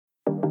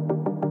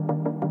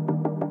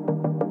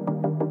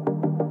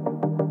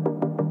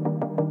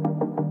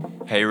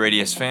Hey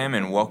Radius fam,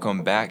 and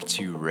welcome back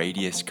to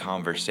Radius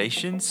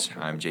Conversations.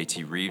 I'm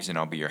JT Reeves, and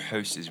I'll be your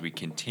host as we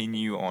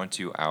continue on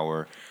to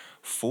our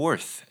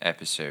fourth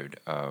episode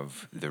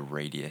of the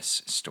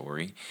Radius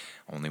story.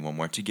 Only one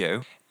more to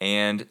go.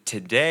 And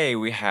today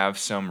we have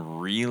some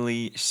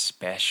really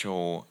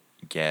special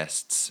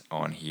guests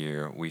on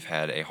here. We've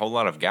had a whole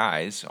lot of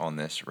guys on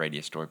this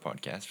Radius Story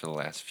podcast for the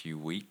last few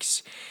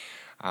weeks.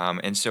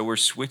 And so we're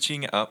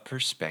switching up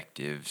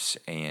perspectives,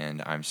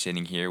 and I'm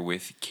sitting here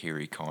with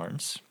Kerry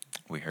Carnes.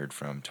 We heard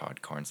from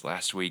Todd Carnes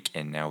last week,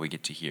 and now we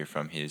get to hear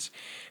from his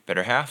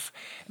better half,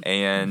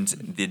 and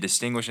the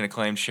distinguished and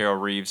acclaimed Cheryl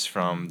Reeves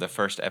from the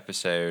first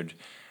episode,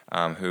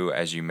 who,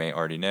 as you may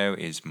already know,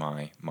 is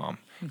my mom.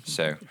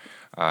 So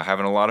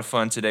having a lot of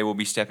fun today. We'll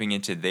be stepping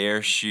into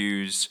their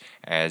shoes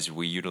as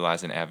we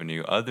utilize an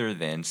avenue other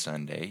than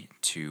Sunday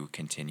to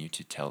continue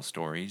to tell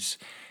stories,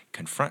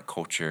 confront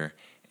culture,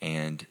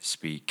 and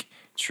speak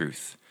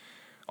truth.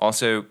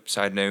 Also,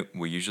 side note,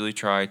 we usually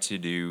try to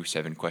do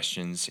 7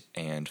 questions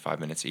and 5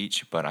 minutes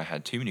each, but I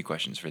had too many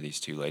questions for these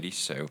two ladies,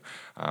 so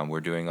we're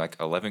doing like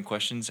 11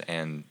 questions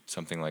and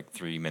something like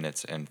 3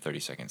 minutes and 30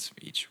 seconds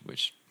each,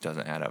 which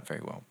doesn't add up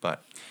very well.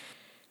 But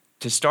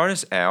to start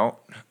us out,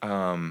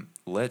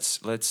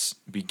 let's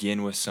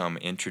begin with some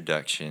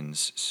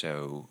introductions.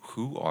 So,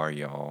 who are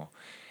y'all?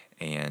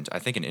 And I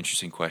think an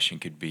interesting question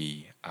could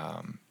be,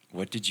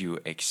 what did you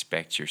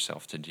expect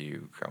yourself to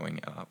do growing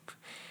up?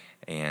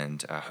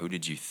 And who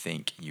did you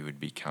think you would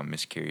become?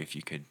 Miss Kerry, if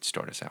you could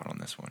start us out on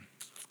this one.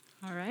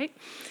 All right.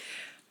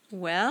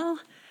 Well,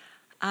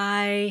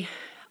 I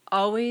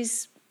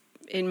always,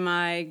 in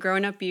my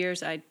growing up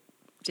years, I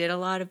did a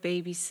lot of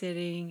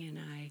babysitting, and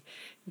I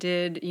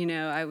did,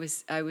 I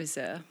was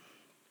a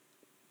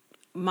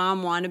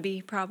mom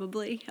wannabe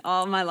probably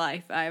all my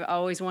life. I've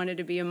always wanted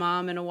to be a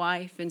mom and a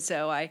wife, and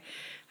so I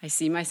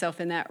see myself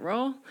in that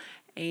role.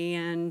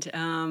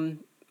 And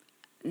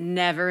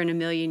never in a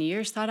million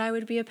years thought I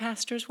would be a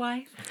pastor's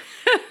wife.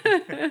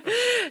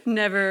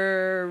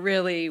 Never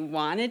really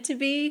wanted to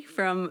be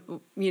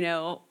from,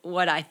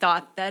 what I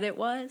thought that it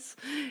was.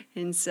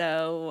 And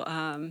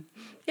so,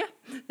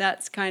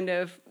 that's kind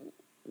of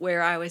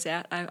where I was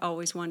at. I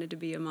always wanted to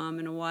be a mom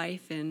and a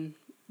wife, and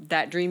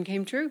that dream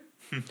came true.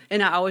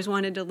 And I always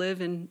wanted to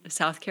live in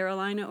South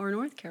Carolina or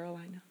North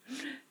Carolina.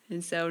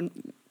 And so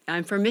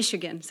I'm from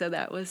Michigan, so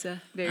that was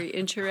a very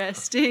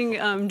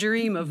interesting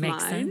dream of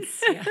Makes mine.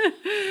 sense. Yeah.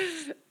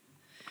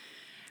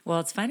 Well,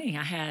 it's funny.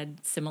 I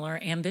had similar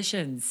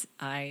ambitions.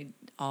 I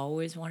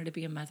always wanted to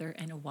be a mother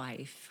and a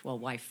wife. Well,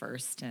 wife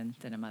first and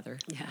then a mother,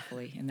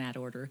 hopefully, in that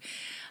order.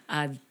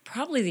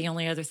 Probably the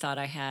only other thought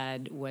I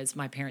had was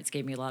my parents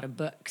gave me a lot of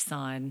books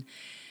on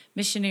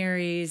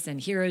missionaries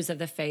and heroes of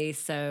the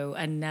faith. So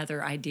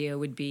another idea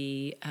would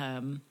be,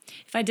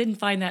 if I didn't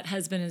find that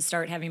husband and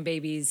start having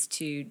babies,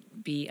 to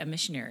be a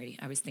missionary.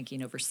 I was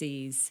thinking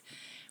overseas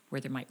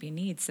where there might be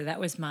needs. So that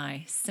was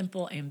my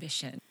simple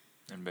ambition.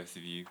 And both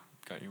of you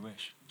got your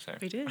wish. So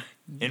We did.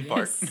 in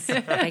part.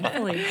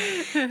 Thankfully.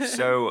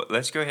 So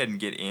let's go ahead and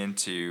get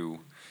into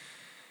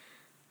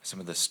some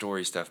of the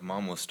story stuff.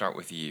 Mom, we'll start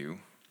with you.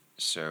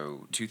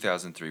 So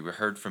 2003, we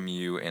heard from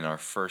you in our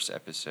first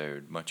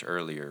episode much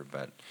earlier,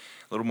 but a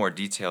little more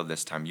detailed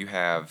this time. You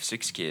have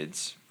 6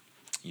 kids.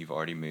 You've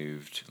already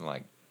moved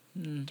like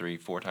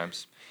 3-4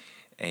 times.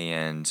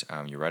 And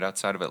you're right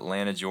outside of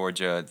Atlanta,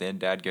 Georgia. Then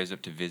Dad goes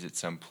up to visit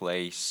some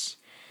place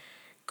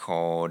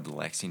called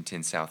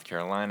Lexington, South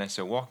Carolina.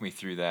 So walk me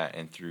through that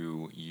and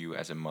through you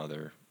as a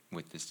mother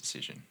with this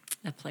decision.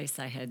 A place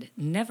I had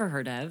never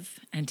heard of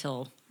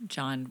until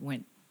John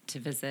went to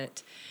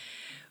visit.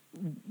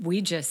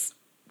 We just,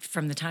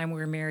 from the time we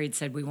were married,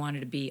 said we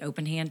wanted to be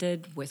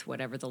open-handed with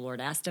whatever the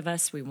Lord asked of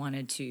us. We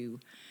wanted to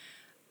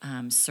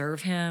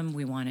serve Him.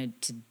 We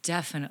wanted to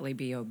definitely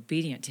be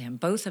obedient to Him.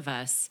 Both of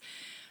us,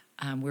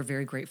 we're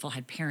very grateful,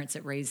 had parents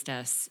that raised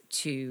us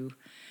to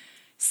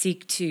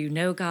seek to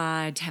know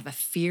God, to have a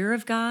fear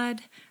of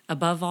God,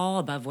 above all,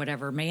 above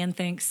whatever man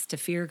thinks, to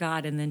fear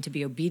God, and then to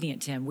be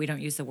obedient to Him. We don't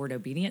use the word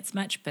obedience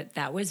much, but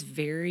that was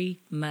very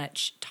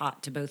much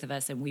taught to both of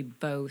us, and we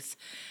both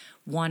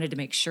wanted to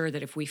make sure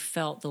that if we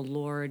felt the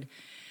Lord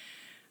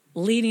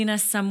leading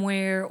us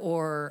somewhere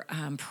or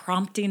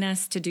prompting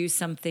us to do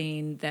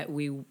something, that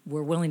we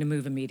were willing to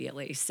move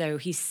immediately. So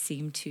He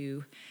seemed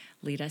to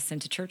lead us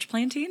into church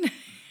planting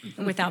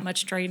without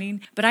much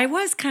training. But I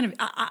was kind of,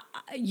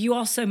 you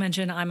also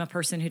mentioned I'm a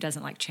person who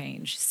doesn't like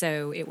change.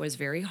 So it was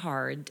very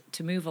hard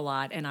to move a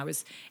lot. And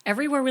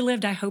everywhere we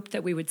lived, I hoped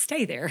that we would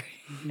stay there.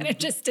 And it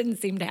just didn't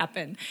seem to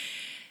happen.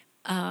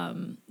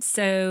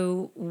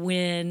 So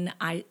when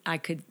I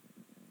could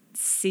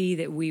see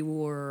that we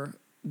were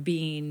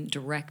being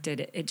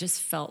directed, it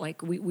just felt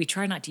like we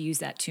try not to use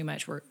that too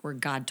much where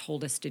God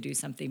told us to do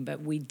something,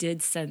 but we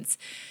did sense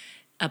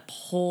a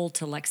pull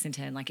to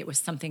Lexington, like it was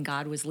something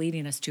God was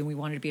leading us to, and we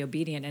wanted to be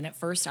obedient. And at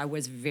first I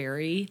was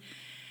very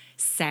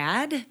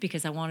sad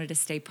because I wanted to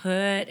stay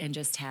put and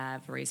just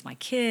raise my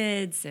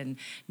kids and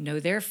know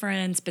their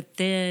friends. But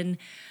then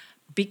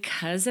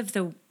because of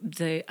the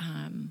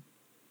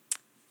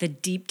the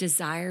deep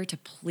desire to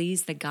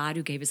please the God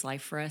who gave his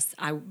life for us.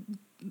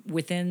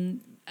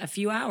 Within a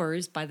few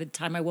hours, by the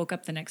time I woke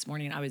up the next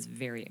morning, I was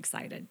very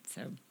excited.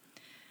 So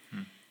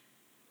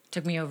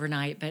took me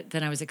overnight, but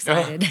then I was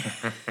excited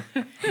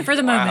for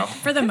the moment.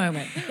 For the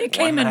moment, it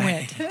came and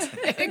went.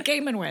 It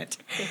came and went.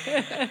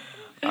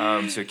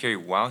 So Carrie,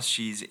 while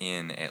she's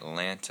in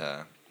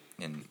Atlanta,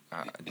 and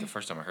the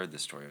first time I heard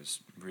this story, it was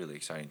really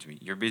exciting to me.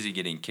 You're busy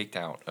getting kicked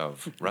out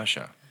of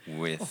Russia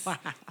with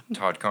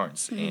Todd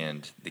Carnes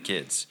and the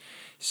kids.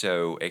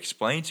 So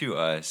explain to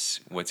us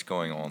what's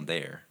going on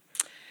there.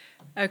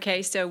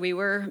 Okay, so we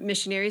were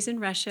missionaries in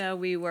Russia.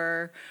 We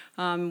were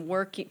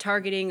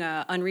targeting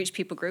an unreached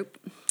people group,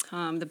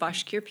 the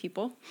Bashkir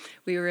people.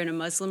 We were in a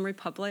Muslim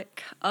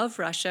republic of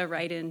Russia,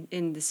 right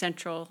in the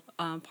central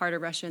part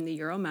of Russia in the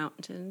Ural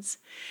Mountains.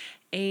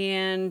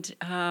 And,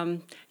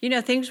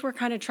 things were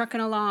kind of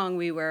trucking along.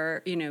 We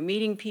were,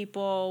 meeting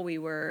people. We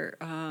were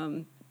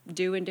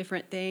doing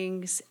different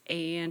things.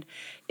 And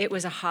it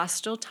was a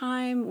hostile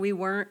time. We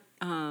weren't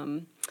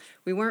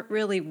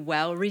really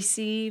well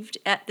received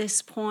at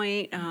this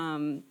point.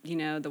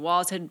 The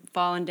walls had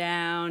fallen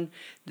down.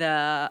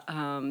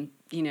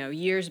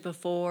 Years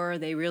before,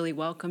 they really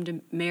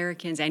welcomed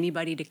Americans,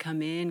 anybody to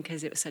come in,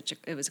 because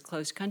it was a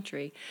closed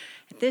country.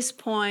 At this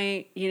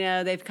point,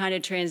 they've kind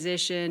of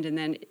transitioned, and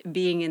then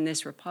being in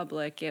this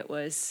republic, it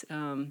was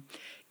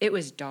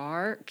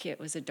dark. It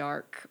was a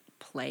dark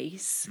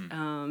place,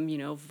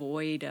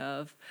 void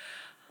of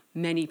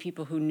many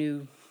people who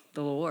knew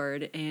the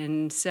Lord,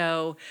 and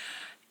so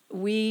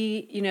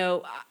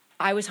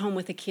I was home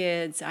with the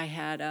kids.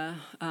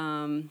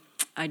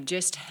 I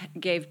just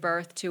gave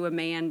birth to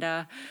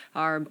Amanda,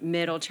 our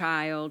middle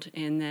child,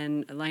 and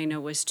then Elena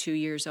was 2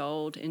 years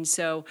old, and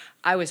so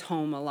I was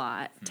home a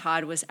lot.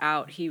 Todd was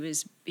out. He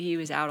was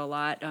out a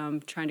lot,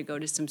 trying to go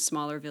to some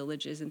smaller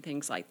villages and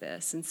things like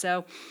this, and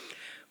so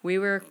we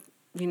were,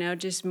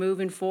 just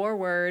moving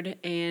forward,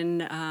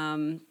 and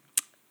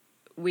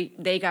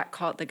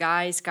the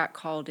guys got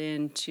called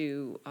in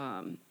to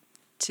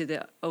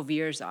the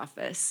Ovir's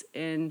office,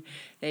 and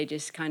they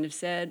just kind of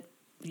said,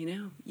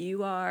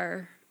 you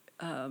are,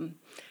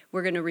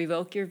 we're going to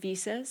revoke your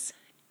visas,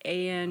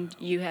 and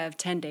you have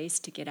 10 days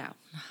to get out.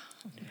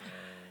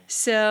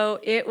 So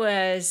it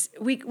was,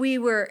 we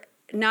were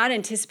not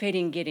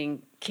anticipating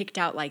getting kicked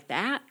out like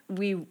that.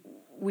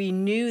 We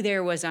knew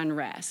there was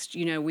unrest.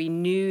 We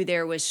knew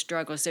there was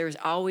struggles. It was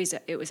always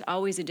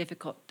a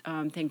difficult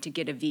thing to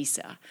get a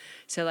visa.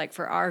 So like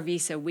for our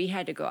visa, we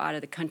had to go out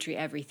of the country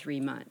every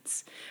 3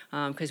 months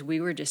because we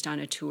were just on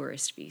a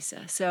tourist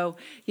visa. So,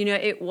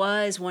 it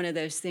was one of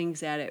those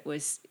things that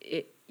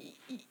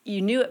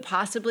you knew it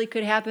possibly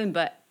could happen,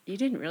 but you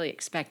didn't really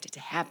expect it to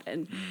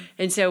happen.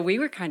 And so we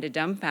were kind of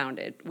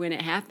dumbfounded when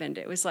it happened.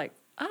 It was like,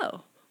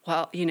 oh,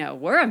 well,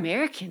 we're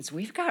Americans.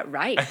 We've got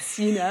rights,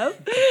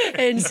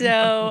 And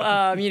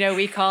so,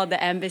 we called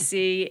the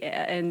embassy,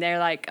 and they're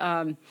like,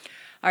 all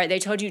right, they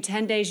told you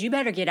 10 days. You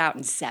better get out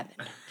in 7.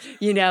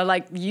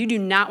 You do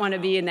not want to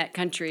be in that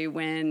country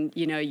when,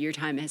 your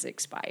time has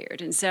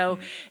expired. And so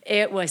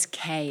it was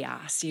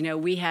chaos.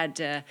 We had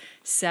to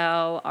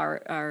sell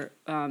our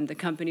the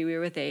company we were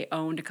with. They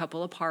owned a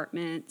couple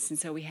apartments. And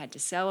so we had to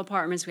sell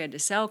apartments. We had to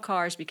sell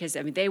cars because,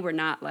 they were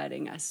not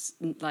letting us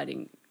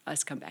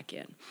come back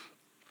in.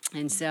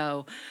 And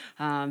so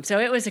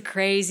it was a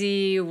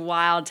crazy,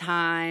 wild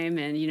time,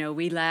 and,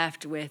 we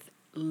left with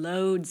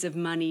loads of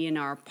money in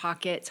our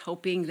pockets,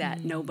 hoping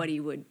that nobody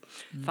would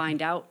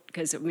find out,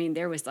 because,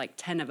 there was like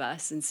 10 of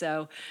us, and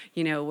so,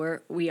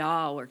 we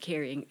all were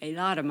carrying a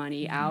lot of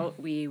money out.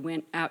 We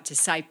went out to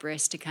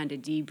Cyprus to kind of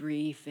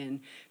debrief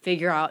and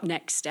figure out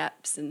next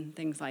steps and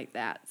things like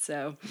that,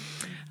 so...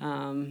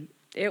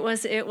 It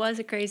was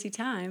a crazy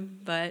time,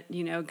 but,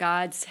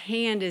 God's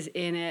hand is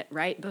in it.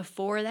 Right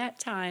before that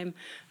time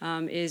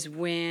is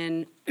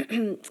when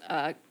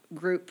a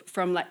group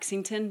from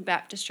Lexington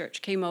Baptist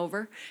Church came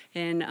over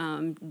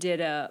and did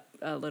a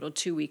little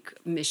 2-week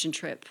mission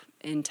trip.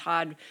 And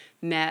Todd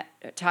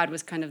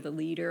was kind of the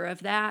leader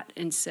of that,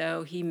 and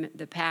so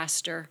the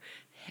pastor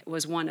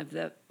was one of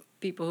the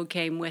people who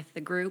came with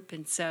the group,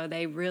 and so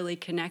they really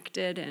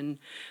connected, and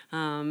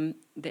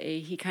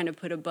he kind of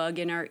put a bug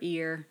in our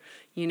ear.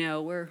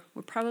 We're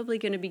probably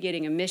going to be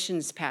getting a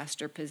missions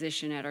pastor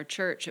position at our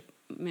church.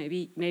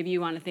 Maybe you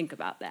want to think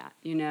about that,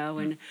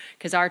 and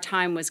because our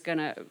time was going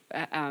to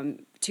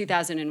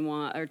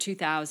 2001 or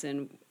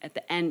 2000, at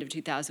the end of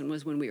 2000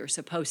 was when we were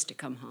supposed to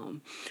come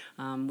home.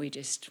 We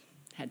just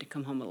had to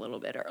come home a little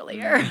bit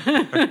earlier.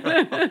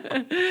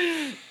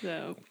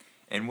 So.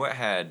 And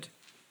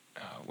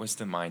what's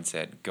the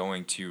mindset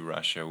going to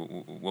Russia?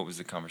 What was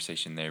the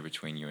conversation there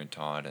between you and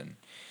Todd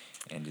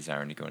and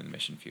desiring to go in the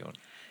mission field?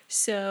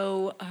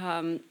 So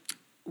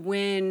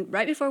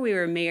right before we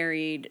were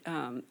married,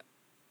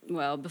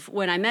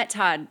 when I met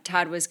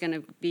Todd was going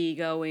to be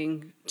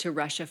going to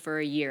Russia for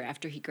a year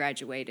after he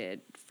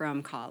graduated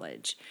from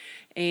college.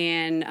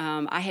 And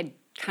I had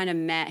kind of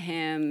met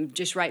him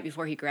just right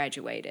before he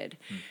graduated.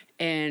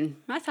 And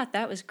I thought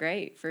that was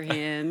great for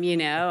him, you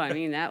know. I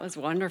mean, that was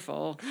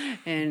wonderful.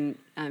 And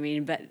I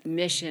mean, but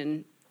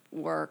mission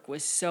work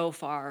was so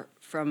far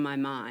from my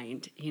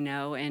mind, you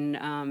know.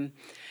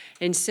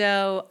 And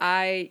so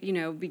I, you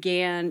know,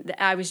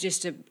 I was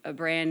just a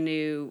brand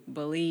new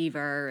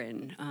believer.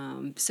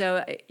 And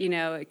so, you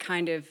know,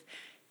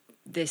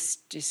 this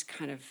just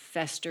kind of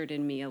festered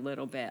in me a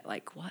little bit,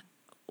 like,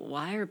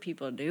 why are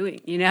people doing,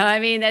 you know, I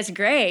mean, that's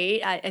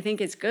great. I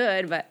think it's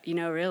good, but, you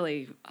know,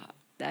 really,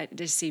 that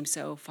just seems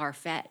so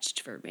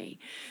far-fetched for me.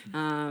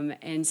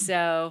 And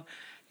so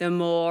the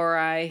more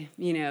I,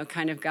 you know,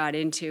 kind of got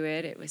into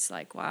it, it was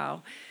like,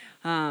 wow.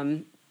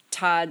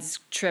 Todd's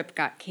trip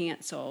got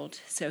canceled,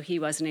 so he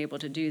wasn't able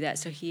to do that.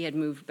 So he had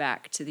moved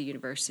back to the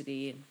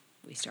university, and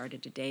we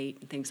started to date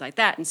and things like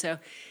that. And so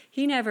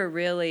he never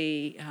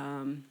really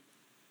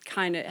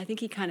I think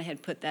he kind of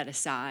had put that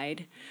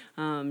aside,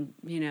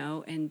 you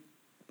know, and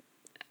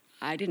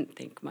I didn't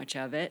think much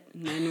of it.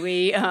 And then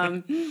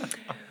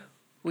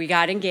we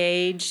got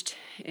engaged,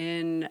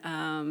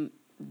 and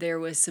there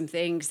was some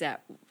things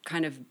that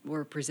kind of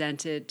were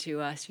presented to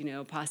us, you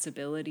know,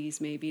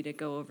 possibilities maybe to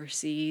go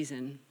overseas,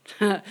 and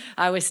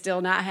I was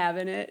still not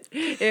having it.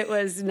 It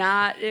was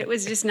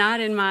just not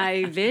in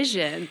my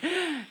vision.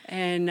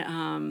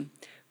 And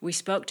we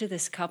spoke to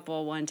this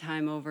couple one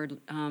time over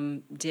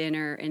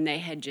dinner, and they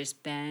had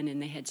just been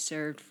and they had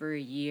served for a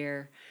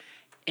year,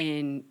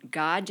 and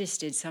God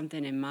just did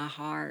something in my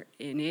heart,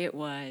 and it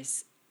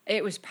was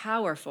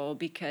powerful,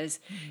 because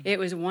it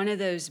was one of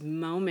those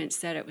moments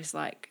that it was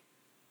like,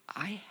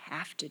 I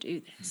have to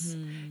do this,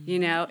 you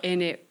know,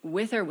 and it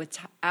with or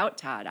without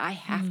Todd, I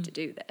have to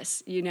do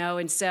this, you know.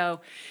 And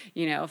so,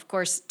 you know, of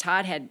course,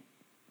 Todd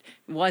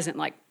wasn't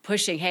like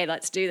pushing, hey,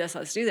 let's do this.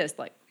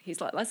 Like, he's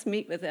like, let's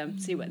meet with them,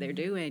 see what they're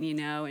doing, you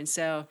know. And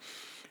so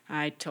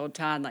I told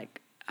Todd,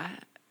 like,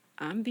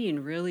 I'm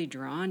being really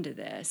drawn to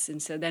this.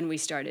 And so then we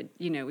started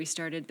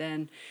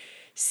then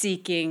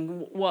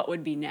seeking what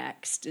would be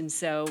next. And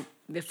so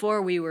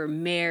before we were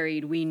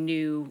married, we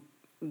knew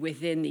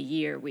within the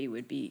year we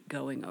would be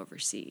going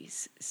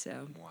overseas.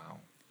 So wow.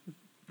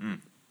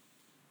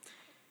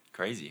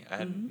 Crazy. I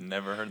had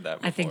never heard that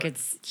before. I think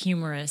it's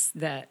humorous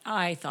that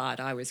I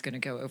thought I was going to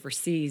go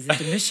overseas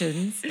into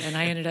missions, and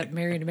I ended up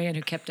marrying a man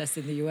who kept us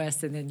in the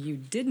U.S., and then you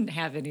didn't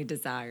have any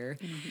desire.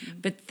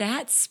 But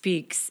that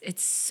speaks,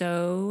 it's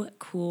so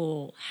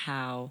cool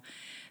how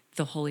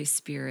the Holy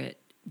Spirit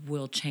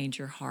will change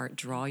your heart,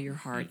 draw your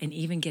heart, and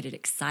even get it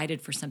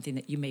excited for something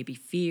that you maybe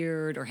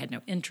feared or had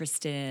no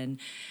interest in.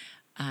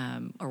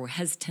 Or were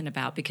hesitant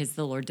about, because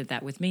the Lord did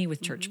that with me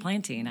with church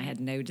planting. I had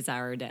no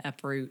desire to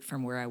uproot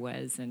from where I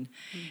was, and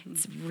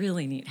it's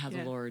really neat how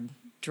the Lord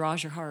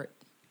draws your heart.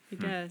 He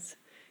does.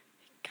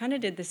 Kind of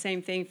did the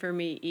same thing for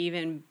me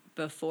even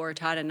before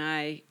Todd and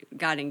I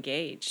got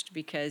engaged,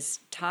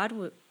 because Todd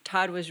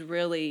was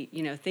really,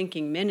 you know,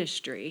 thinking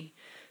ministry.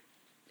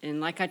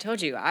 And like I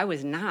told you, I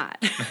was not.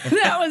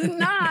 That was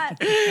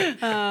not.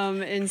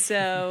 And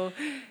so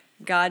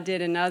God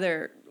did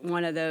another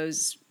one of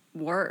those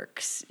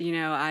works. You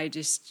know, I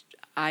just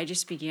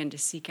began to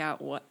seek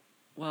out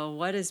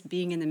what is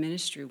being in the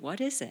ministry? What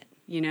is it?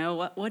 You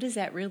know, what does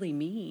that really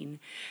mean?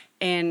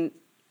 And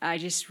I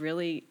just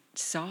really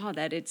saw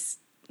that it's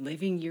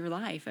living your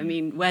life. I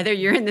mean, whether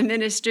you're in the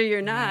ministry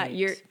or not,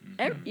 you're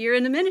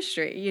in the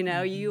ministry. You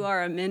know, you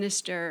are a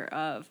minister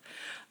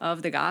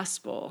of the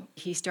gospel.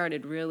 He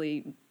started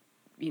really,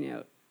 you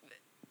know,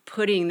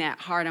 putting that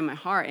heart on my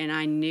heart, and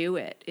I knew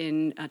it.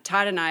 And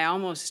Todd and I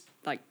almost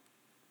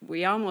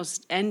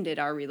ended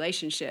our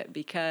relationship,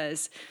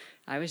 because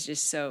I was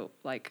just so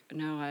like,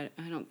 no, I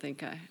don't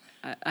think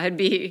I'd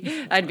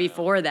be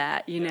for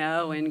that, you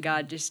know. And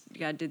God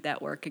did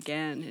that work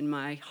again in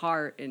my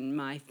heart and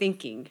my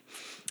thinking.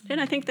 And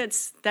I think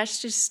that's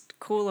just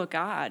cool of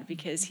God,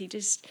 because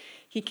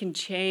he can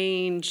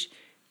change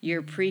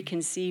your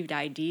preconceived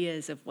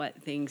ideas of what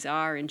things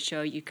are and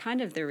show you kind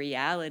of the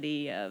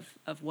reality of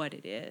what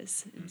it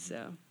is. And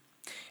so,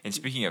 and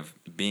speaking of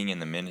being in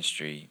the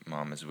ministry,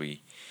 Mom, as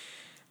we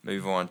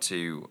move on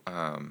to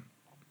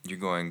you're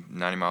going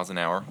 90 miles an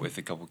hour with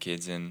a couple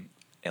kids in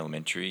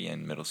elementary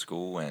and middle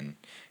school, and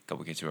a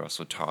couple kids who are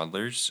also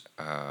toddlers,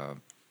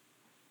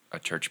 a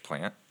church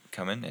plant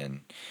coming,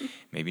 and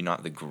maybe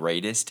not the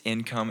greatest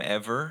income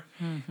ever.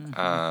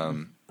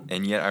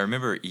 And yet I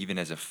remember even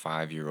as a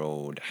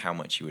 5-year-old how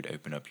much you would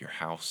open up your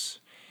house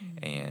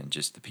and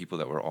just the people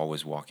that were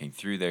always walking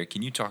through there.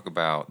 Can you talk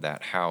about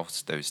that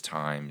house, those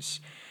times,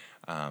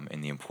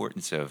 and the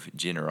importance of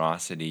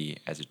generosity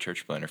as a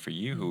church planter for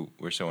you, who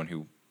were someone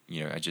who,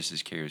 you know, just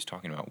as Carrie was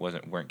talking about,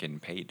 weren't getting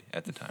paid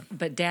at the time.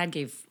 But Dad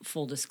gave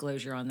full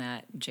disclosure on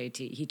that,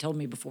 JT. He told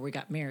me before we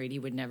got married he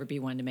would never be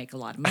one to make a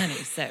lot of money.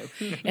 So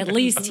at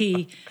least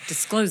he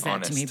disclosed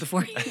that to me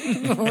before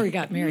we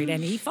got married,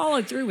 and he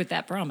followed through with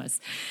that promise.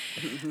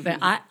 But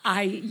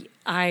I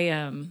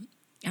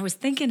was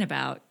thinking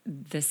about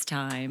this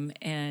time,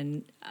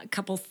 and a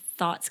couple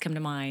thoughts come to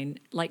mind.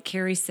 Like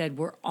Carrie said,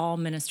 we're all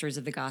ministers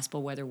of the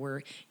gospel, whether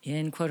we're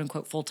in quote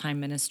unquote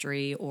full-time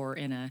ministry or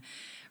in a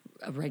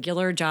a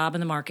regular job in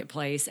the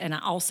marketplace. And I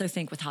also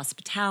think with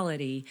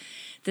hospitality,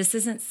 this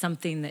isn't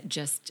something that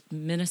just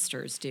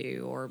ministers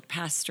do or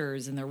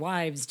pastors and their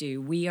wives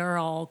do. We are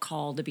all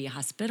called to be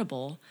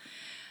hospitable,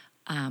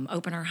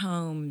 open our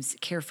homes,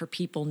 care for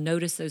people,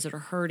 notice those that are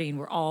hurting.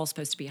 We're all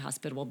supposed to be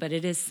hospitable, but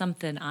it is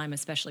something I'm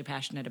especially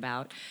passionate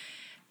about.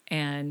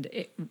 And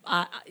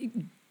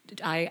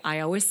I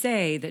always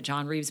say that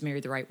John Reeves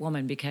married the right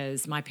woman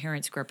because my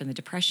parents grew up in the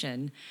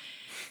Depression.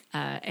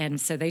 And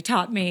so they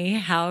taught me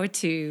how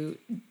to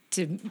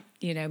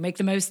make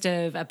the most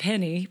of a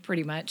penny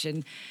pretty much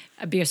and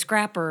be a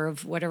scrapper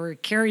of whatever.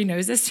 Carrie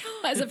knows this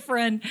as a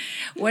friend.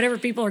 Whatever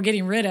people are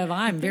getting rid of,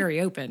 I'm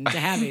very open to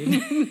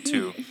having.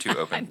 Too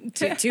open.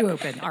 Too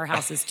open. Our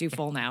house is too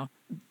full now.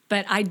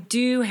 But I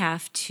do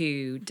have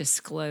to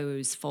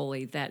disclose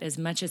fully that as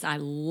much as I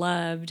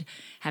loved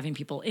having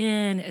people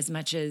in, as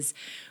much as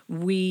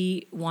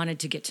we wanted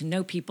to get to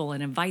know people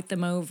and invite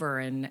them over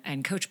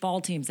and coach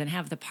ball teams and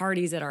have the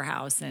parties at our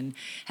house and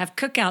have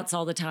cookouts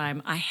all the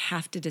time, I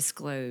have to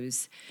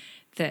disclose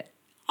that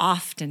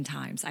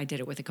oftentimes I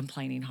did it with a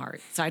complaining heart.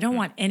 So I don't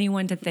want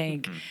anyone to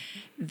think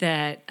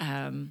that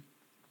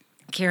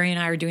Carrie and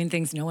I are doing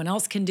things no one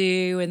else can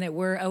do and that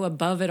we're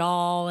above it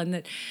all and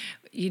that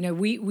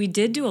we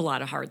did do a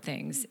lot of hard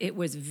things. It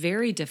was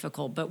very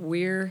difficult, but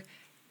we're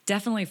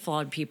definitely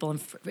flawed people.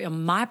 And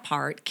on my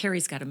part,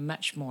 Carrie's got a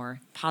much more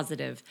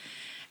positive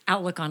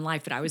outlook on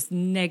life, but I was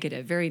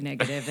negative, very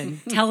negative,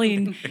 and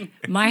telling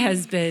my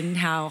husband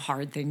how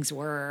hard things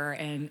were.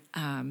 And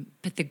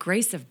but the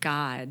grace of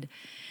God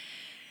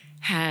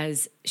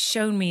has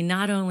shown me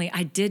not only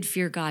I did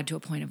fear God to a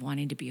point of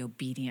wanting to be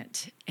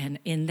obedient. And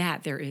in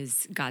that, there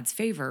is God's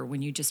favor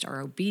when you just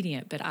are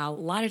obedient. But a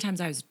lot of times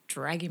I was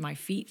dragging my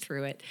feet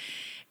through it.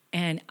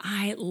 And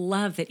I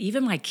love that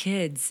even my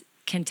kids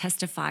can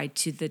testify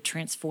to the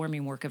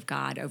transforming work of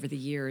God over the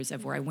years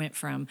of where I went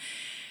from,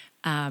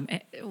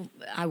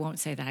 I won't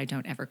say that I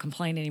don't ever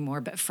complain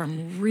anymore, but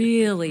from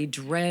really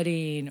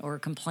dreading or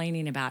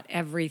complaining about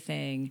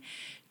everything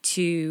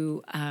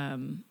to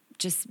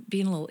just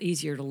being a little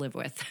easier to live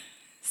with.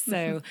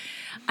 So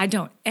I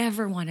don't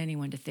ever want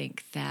anyone to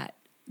think that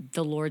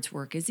the Lord's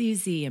work is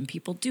easy and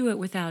people do it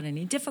without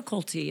any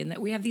difficulty and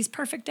that we have these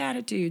perfect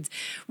attitudes.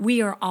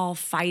 We are all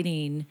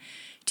fighting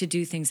to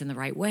do things in the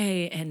right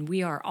way, and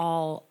we are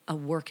all a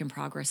work in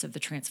progress of the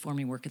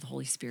transforming work of the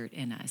Holy Spirit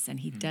in us.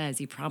 And he does.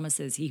 He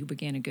promises he who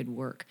began a good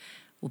work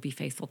will be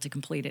faithful to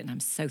complete it, and I'm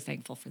so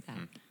thankful for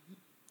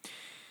that.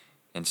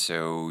 And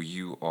so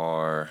you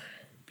are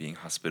being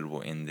hospitable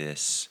in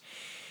this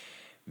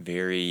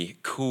very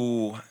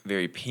cool,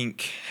 very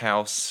pink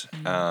house,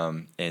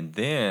 and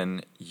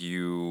then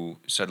you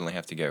suddenly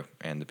have to go,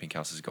 and the pink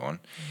house is gone.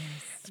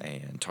 Yes.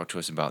 And talk to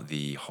us about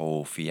the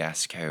whole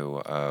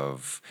fiasco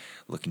of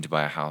looking to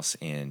buy a house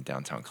in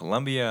downtown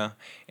Columbia,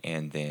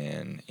 and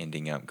then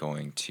ending up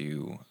going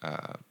to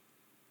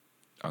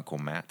Uncle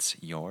Matt's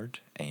yard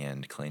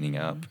and cleaning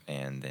up,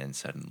 and then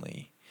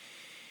suddenly,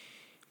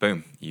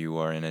 boom, you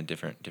are in a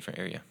different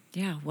area.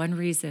 Yeah, one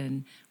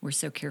reason we're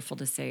so careful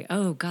to say,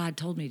 "Oh, God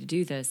told me to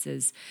do this,"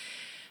 is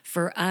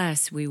for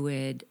us, we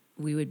would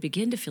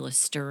begin to feel a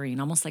stirring,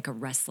 almost like a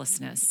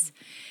restlessness.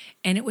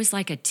 And it was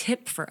like a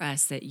tip for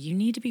us that you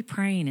need to be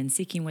praying and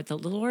seeking what the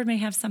Lord may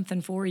have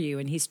something for you,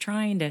 and He's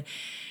trying to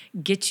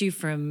get you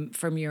from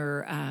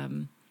your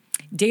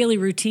daily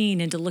routine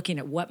into looking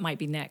at what might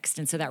be next.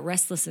 And so that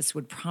restlessness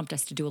would prompt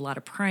us to do a lot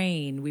of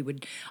praying. We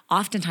would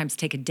oftentimes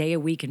take a day a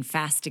week and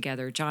fast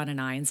together, John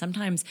and I. And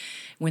sometimes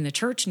when the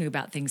church knew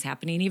about things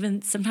happening,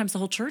 even sometimes the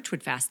whole church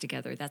would fast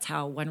together. That's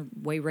how one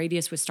way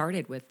Radius was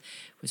started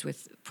was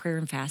with prayer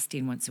and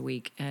fasting once a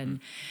week.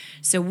 And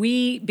so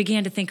we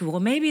began to think,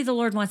 well, maybe the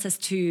Lord wants us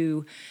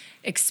to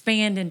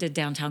expand into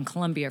downtown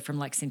Columbia from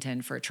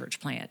Lexington for a church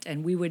plant.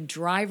 And we would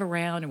drive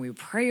around and we would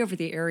pray over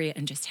the area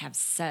and just have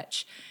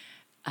such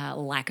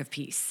lack of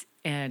peace.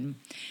 And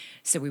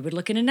so we would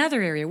look in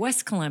another area,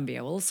 West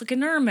Columbia. Well, let's look in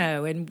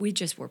Irmo. And we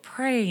just were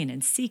praying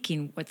and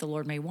seeking what the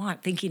Lord may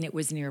want, thinking it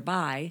was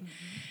nearby,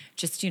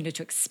 just to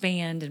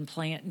expand and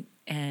plant.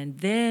 And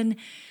then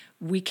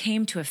we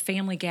came to a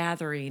family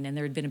gathering, and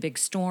there had been a big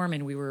storm,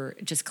 and we were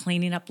just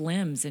cleaning up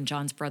limbs in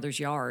John's brother's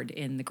yard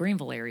in the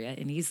Greenville area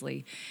in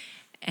Easley.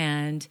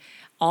 And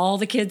all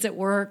the kids at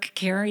work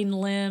carrying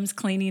limbs,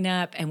 cleaning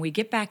up. And we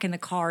get back in the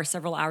car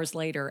several hours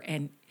later,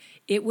 and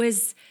it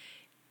was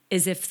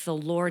as if the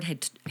Lord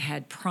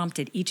had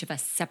prompted each of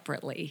us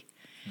separately.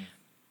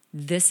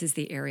 This is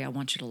the area I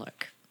want you to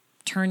look.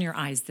 Turn your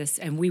eyes this.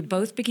 And we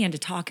both began to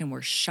talk and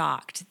were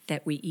shocked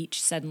that we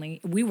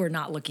were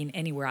not looking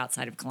anywhere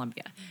outside of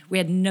Columbia. We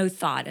had no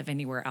thought of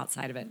anywhere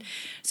outside of it.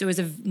 So it was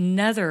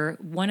another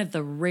one of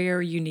the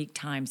rare, unique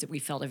times that we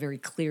felt a very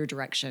clear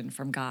direction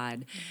from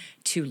God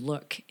to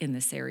look in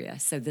this area.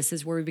 So this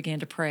is where we began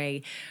to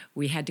pray.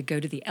 We had to go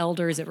to the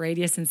elders at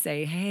Radius and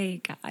say,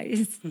 hey,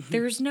 guys,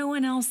 there's no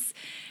one else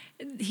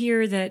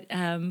here that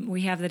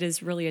we have that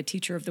is really a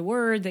teacher of the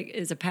word, that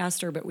is a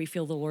pastor, but we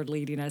feel the Lord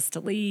leading us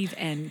to leave.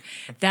 And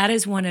that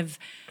is one of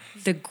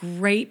the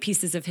great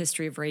pieces of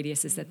history of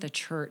Radius, is that the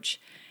church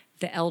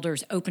the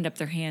elders opened up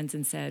their hands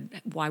and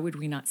said, why would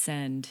we not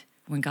send?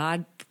 When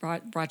God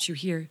brought you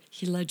here,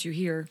 he led you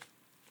here.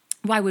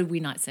 Why would we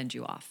not send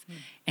you off?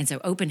 And so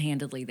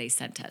open-handedly they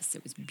sent us.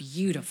 It was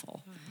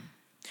beautiful.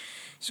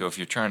 So if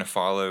you're trying to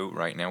follow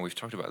right now, we've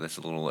talked about this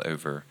a little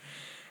over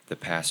the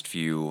past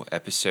few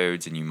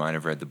episodes, and you might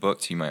have read the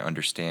book, so you might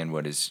understand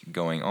what is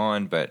going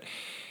on. But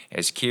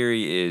as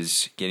Carrie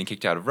is getting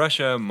kicked out of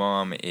Russia,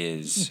 Mom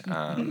is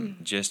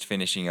just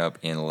finishing up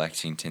in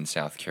Lexington,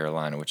 South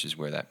Carolina, which is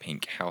where that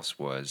pink house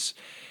was.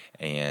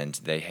 And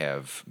they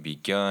have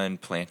begun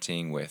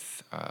planting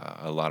with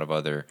a lot of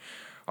other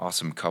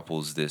awesome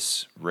couples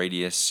this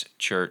Radius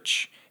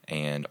Church,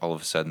 and all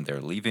of a sudden they're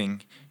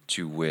leaving.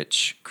 To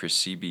which Chris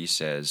Seabee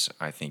says,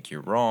 I think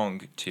you're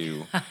wrong,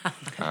 to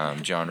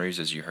John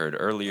Reeves, as you heard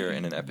earlier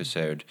in an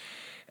episode.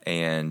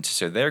 And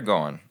so they're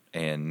gone.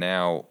 And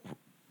now,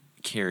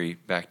 Carrie,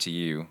 back to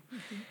you.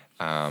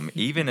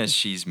 Even as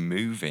she's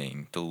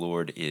moving, the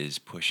Lord is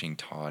pushing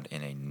Todd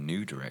in a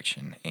new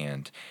direction.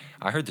 And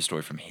I heard the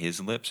story from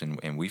his lips,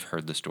 and we've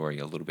heard the story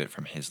a little bit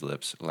from his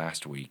lips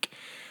last week.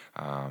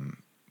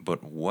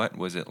 But what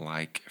was it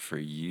like for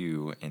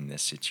you in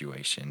this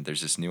situation?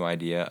 There's this new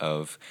idea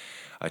of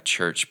a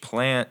church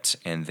plant,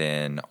 and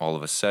then all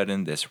of a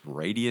sudden this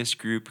Radius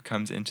group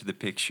comes into the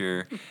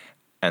picture,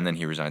 and then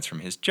he resigns from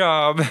his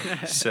job.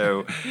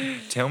 So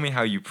tell me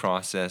how you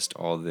processed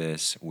all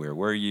this. Where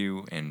were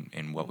you,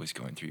 and what was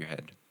going through your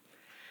head?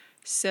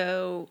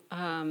 So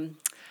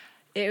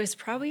it was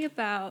probably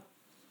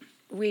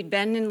we'd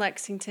been in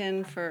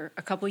Lexington for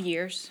a couple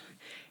years,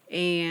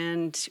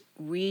 and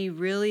we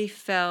really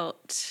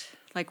felt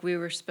like we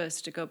were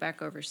supposed to go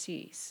back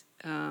overseas.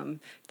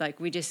 Like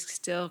we just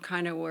still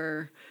kind of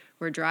were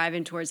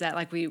driving towards that.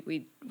 Like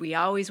we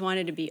always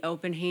wanted to be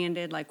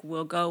open-handed, like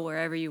we'll go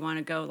wherever you want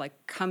to go. Like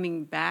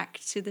coming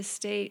back to the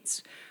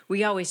States,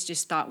 we always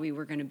just thought we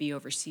were going to be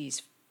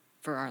overseas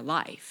for our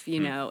life, you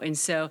know? And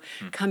so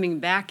coming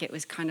back, it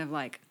was kind of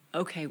like,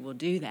 okay, we'll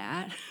do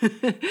that,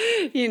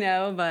 you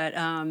know? But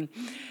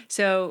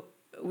so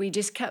we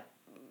just kept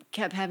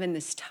having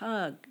this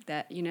tug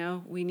that, you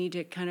know, we need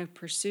to kind of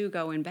pursue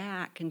going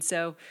back. And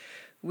so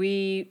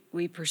we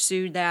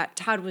pursued that.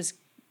 Todd was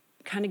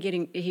kind of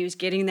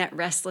getting that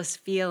restless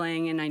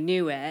feeling, and I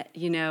knew it,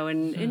 you know,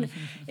 and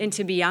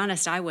to be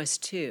honest, I was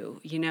too,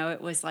 you know.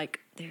 It was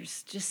like,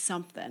 there's just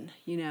something,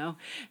 you know.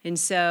 And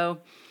so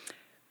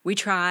we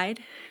tried.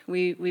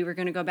 We were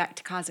going to go back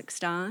to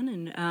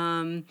Kazakhstan,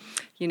 and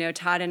you know,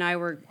 Todd and I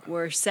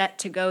were set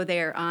to go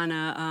there on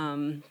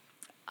a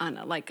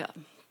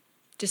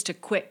just a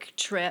quick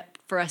trip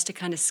for us to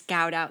kind of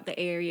scout out the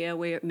area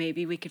where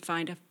maybe we could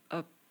find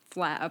a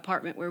flat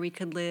apartment where we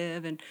could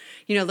live, and,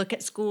 you know, look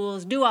at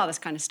schools, do all this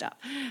kind of stuff.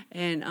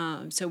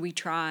 And so we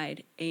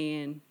tried,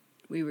 and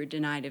we were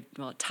denied.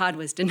 Todd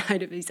was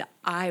denied a visa.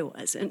 I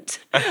wasn't.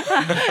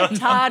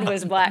 Todd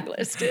was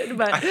blacklisted,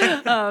 but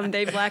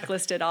they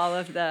blacklisted all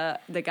of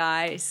the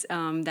guys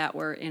that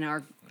were in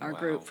our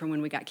group from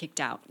when we got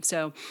kicked out.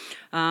 So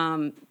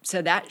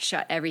that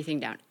shut everything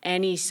down.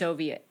 Any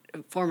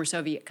former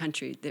Soviet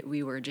country that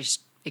we were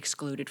just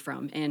excluded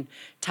from. And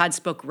Todd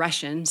spoke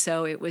Russian,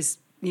 so it was,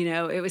 you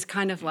know, it was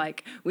kind of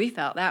like we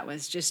felt that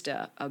was just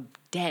a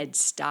dead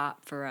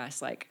stop for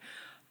us. Like,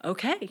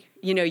 okay,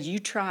 you know, you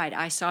tried.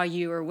 I saw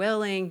you were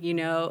willing, you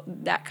know,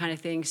 that kind of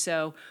thing.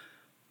 So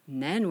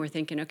then we're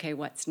thinking, okay,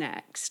 what's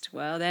next?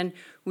 Well, then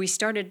we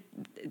started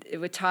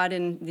with Todd,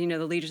 and, you know,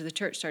 the leaders of the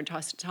church started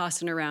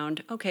tossing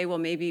around, okay, well,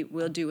 maybe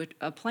we'll do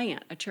a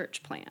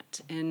church plant.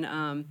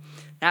 And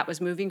that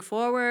was moving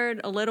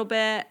forward a little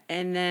bit.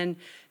 And then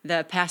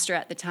the pastor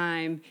at the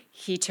time,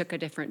 he took a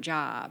different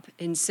job.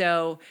 And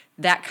so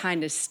that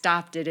kind of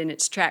stopped it in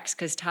its tracks,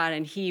 because Todd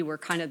and he were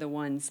kind of the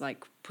ones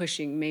like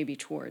pushing maybe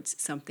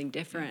towards something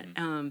different.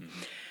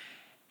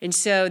 And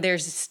so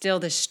there's still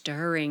this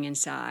stirring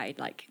inside,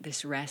 like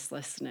this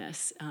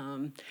restlessness.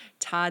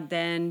 Todd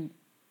then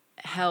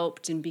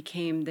helped and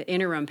became the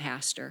interim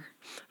pastor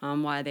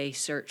while they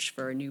searched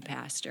for a new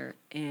pastor.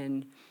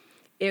 And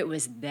it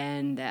was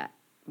then that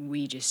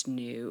we just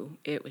knew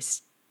it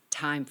was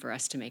time for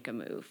us to make a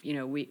move. You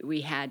know,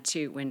 we had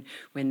to,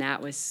 when that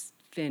was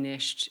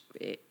finished,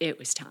 it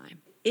was time.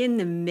 In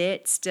the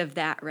midst of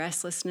that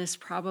restlessness,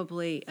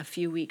 probably a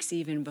few weeks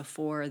even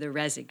before the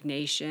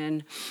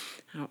resignation,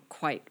 I don't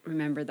quite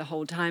remember the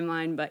whole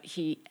timeline, but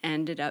he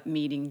ended up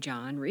meeting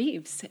John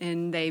Reeves,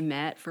 and they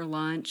met for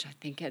lunch, I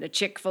think at a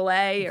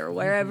Chick-fil-A or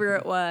wherever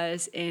it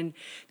was, and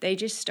they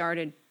just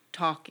started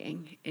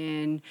talking,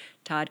 and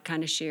Todd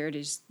kind of shared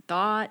his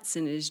thoughts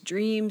and his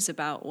dreams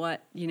about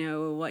what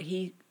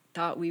he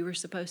thought we were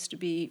supposed to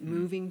be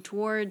moving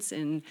towards,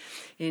 and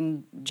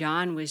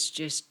John was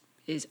just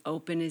as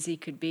open as he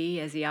could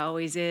be, as he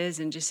always is,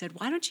 and just said,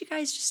 why don't you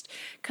guys just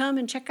come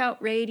and check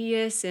out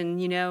Radius,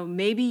 and, you know,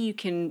 maybe you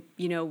can,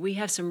 you know, we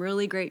have some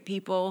really great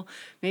people,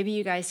 maybe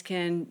you guys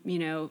can, you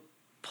know,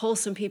 pull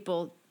some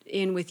people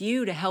in with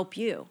you to help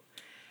you.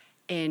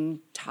 And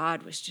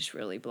Todd was just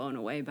really blown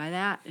away by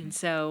that. And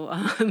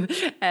so,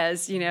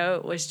 as, you know,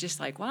 it was just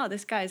like, wow,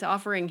 this guy's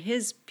offering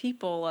his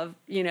people of,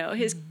 you know,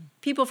 his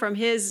people from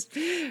his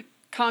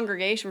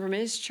congregation, from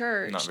his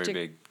church. Not very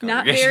big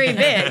Not congregation. very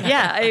big,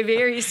 yeah, a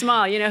very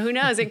small. Who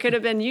knows? It could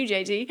have been you,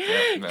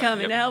 JT,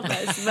 coming to help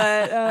us.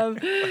 But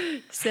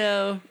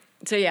so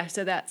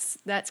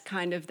that's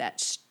kind of that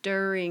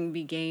stirring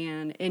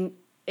began, and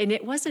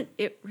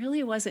it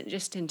really wasn't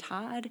just in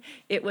Todd,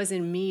 it was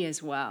in me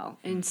as well.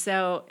 And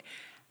so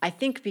I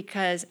think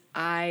because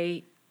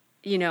I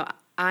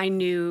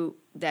knew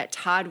that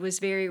Todd was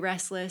very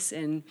restless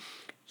and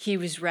he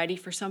was ready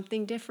for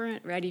something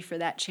different, ready for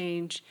that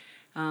change.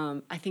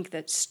 I think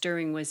that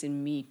stirring was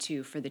in me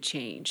too, for the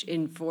change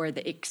and for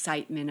the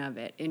excitement of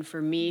it and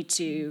for me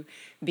to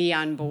be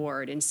on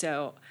board. And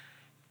so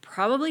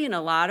probably in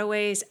a lot of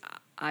ways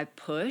I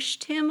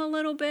pushed him a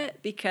little bit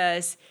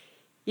because,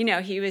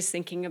 he was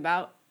thinking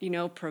about,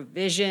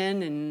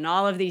 provision and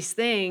all of these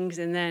things.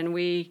 And then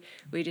we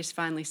just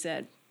finally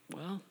said,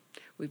 well,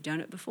 we've done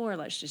it before,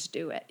 let's just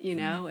do it,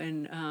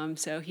 And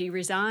so he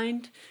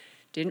resigned,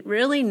 didn't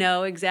really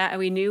know exactly.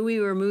 We knew we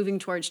were moving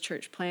towards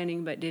church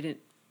planting, but didn't,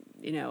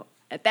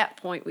 at that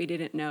point we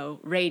didn't know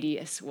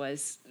Radius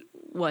was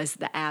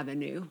the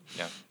avenue.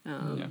 Yeah.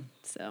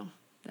 So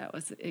that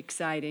was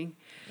exciting.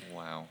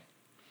 Wow.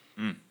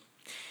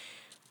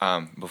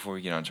 Before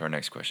we get on to our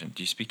next question,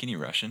 do you speak any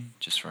Russian,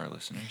 just for our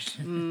listeners?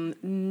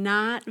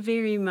 Not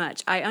very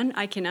much.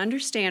 I can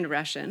understand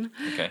Russian.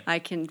 Okay. I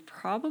can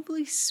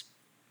probably,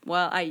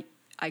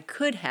 I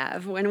could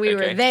have, when we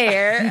were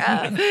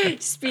there,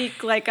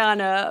 speak like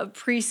on a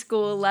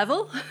preschool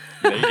level.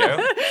 There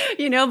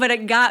you go. But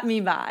it got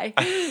me by.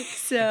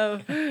 So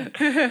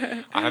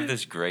I have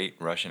this great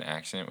Russian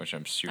accent, which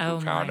I'm super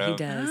proud of. He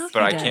does.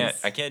 But He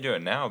I can't do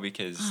it now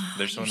because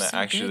there's someone that so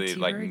good, actually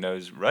T-Bird.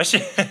 knows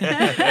Russian.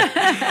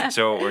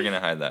 So we're gonna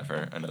hide that for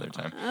another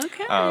time.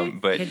 Okay.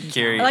 But Hidden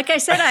Carrie, like I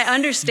said, I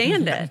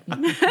understand it.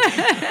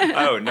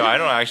 oh no, I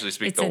don't actually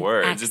speak It's the an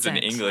words. It's an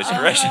accent. English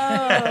Russian.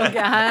 Oh,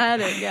 got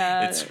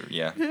it.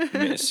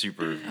 It's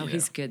super.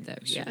 He's good though.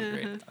 Super Yeah.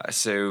 great.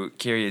 So,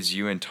 Carrie, as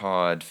you and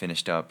Todd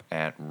finished up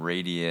at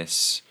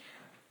Radius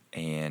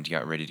and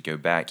got ready to go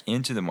back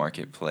into the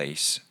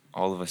marketplace,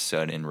 all of a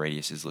sudden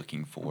Radius is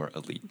looking for a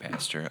lead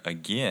pastor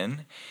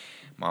again.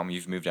 Mom,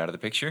 you've moved out of the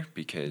picture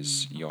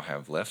because y'all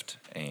have left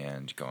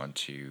and gone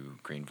to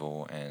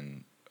Greenville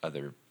and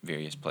other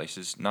various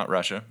places, not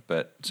Russia,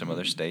 but some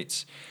other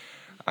states.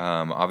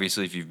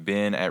 Obviously, if you've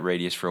been at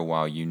Radius for a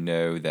while, you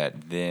know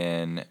that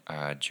then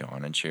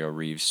John and Cheryl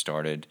Reeves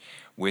started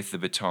with the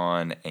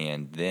baton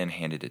and then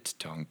handed it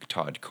to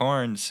Todd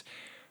Carnes,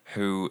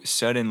 who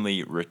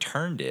suddenly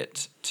returned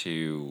it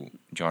to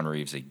John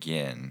Reeves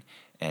again,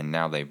 and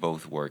now they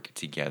both work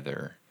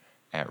together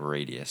at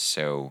Radius.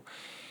 So,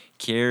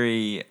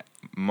 Carrie,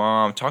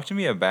 Mom, talk to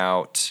me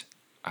about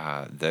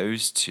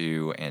those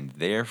two and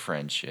their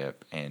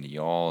friendship and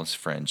y'all's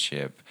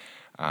friendship.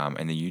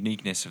 And the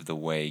uniqueness of the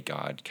way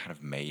God kind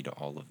of made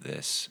all of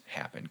this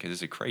happen, because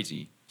it's a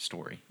crazy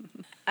story.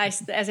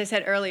 As I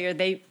said earlier,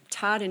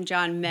 Todd and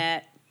John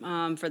met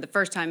for the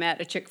first time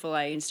at a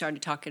Chick-fil-A and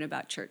started talking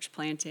about church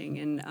planting.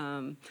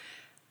 And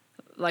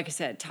like I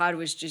said, Todd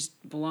was just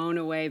blown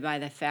away by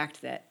the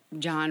fact that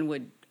John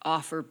would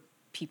offer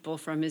people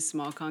from his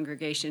small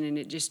congregation, and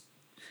it just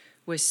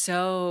was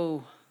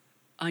so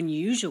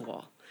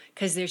unusual.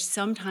 Because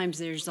sometimes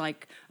there's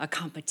like a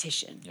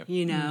competition,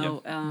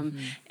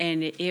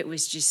 and it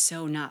was just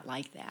so not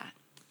like that.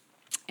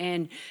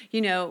 And,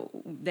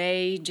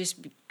 they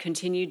just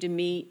continued to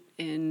meet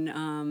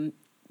and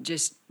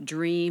just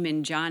dream,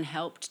 and John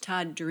helped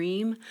Todd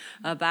dream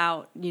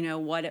about,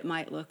 what it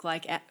might look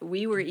like.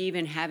 We were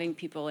even having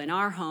people in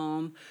our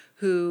home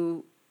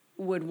who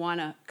would want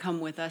to come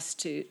with us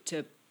to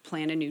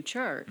plant a new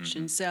church.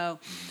 And so,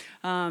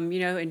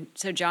 and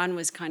so John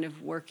was kind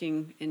of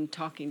working and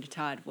talking to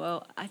Todd.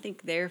 Well, I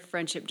think their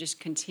friendship just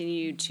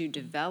continued to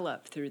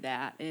develop through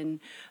that. And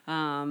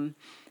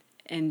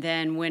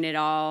then when it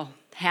all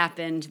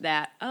happened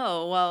that,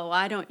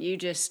 why don't you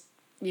just,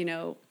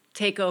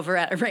 take over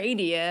at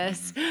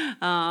Radius?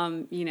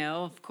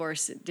 Of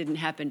course it didn't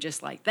happen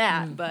just like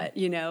that, but,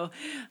 in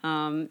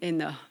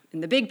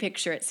the big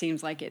picture, it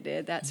seems like it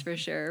did, that's for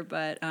sure.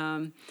 But,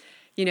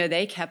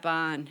 they kept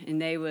on,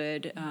 and they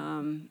would,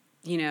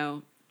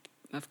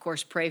 of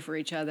course, pray for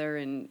each other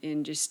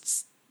and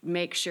just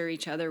make sure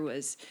each other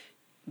was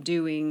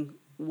doing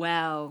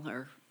well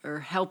or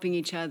helping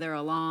each other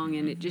along.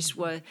 And it just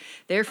was,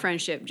 their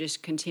friendship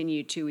just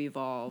continued to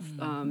evolve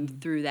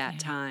through that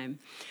time.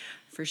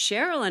 For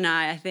Cheryl and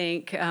I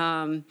think,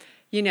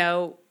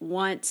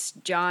 once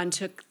John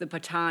took the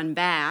baton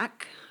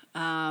back,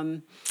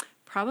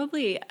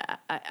 probably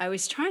I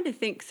was trying to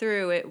think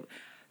through it.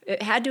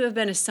 It had to have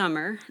been a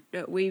summer.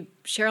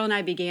 Cheryl and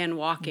I began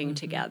walking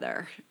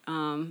together,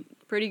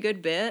 pretty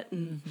good bit.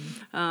 And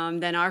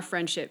then our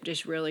friendship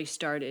just really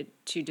started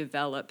to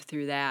develop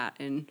through that.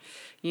 And,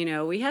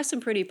 we have some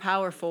pretty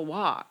powerful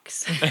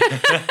walks.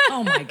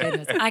 Oh my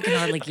goodness, I can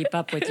hardly keep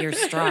up with your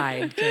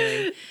stride,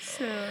 Carrie.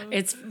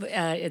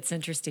 It's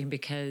interesting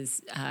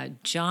because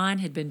John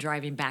had been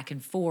driving back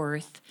and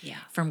forth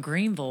from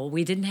Greenville.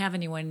 We didn't have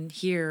anyone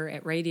here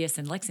at Radius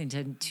in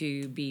Lexington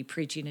to be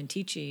preaching and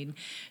teaching,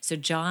 so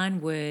John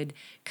would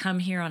come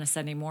here on a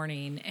Sunday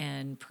morning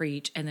and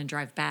preach, and then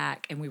drive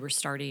back. And we were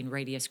starting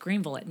Radius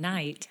Greenville at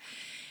night.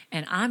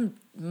 And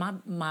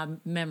my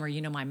memory,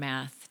 my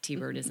math,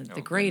 T-Bird, isn't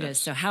the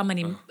greatest. Goodness.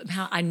 So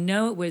how I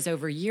know it was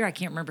over a year. I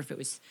can't remember if it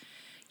was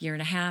a year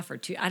and a half or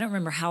two. I don't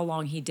remember how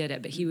long he did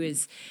it, but he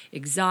was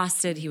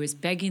exhausted. He was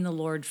begging the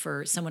Lord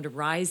for someone to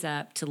rise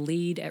up to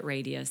lead at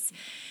Radius.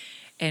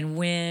 And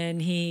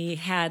when he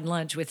had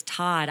lunch with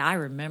Todd, I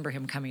remember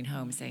him coming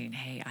home saying,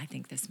 "Hey, I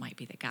think this might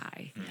be the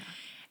guy." Yeah.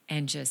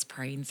 And just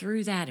praying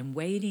through that and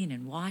waiting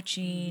and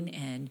watching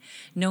and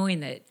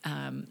knowing that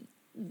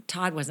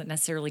Todd wasn't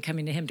necessarily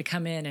coming to him to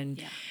come in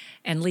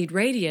and lead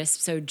Radius.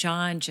 So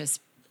John just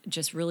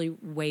really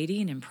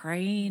waiting and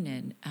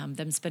praying and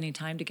them spending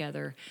time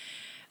together.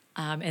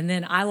 And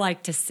then I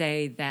like to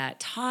say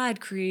that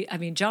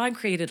John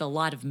created a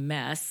lot of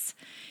mess.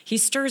 He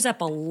stirs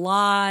up a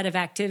lot of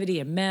activity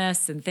and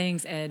mess and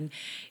things. And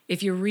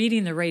if you're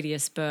reading the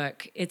Radius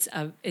book, it's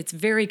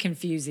very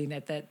confusing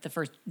at the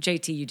first.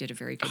 JT, you did a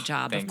very good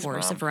job, Thanks, of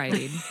course, Mom. of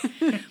writing.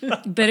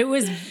 But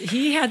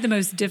he had the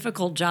most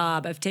difficult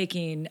job of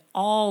taking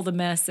all the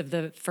mess of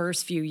the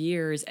first few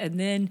years. And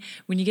then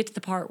when you get to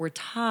the part where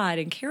Todd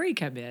and Carrie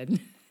come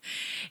in,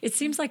 it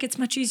seems like it's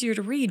much easier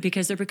to read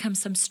because there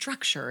becomes some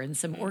structure and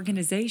some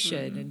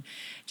organization, and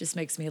just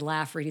makes me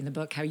laugh reading the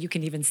book how you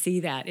can even see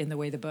that in the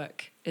way the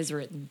book is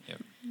written.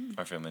 Yep.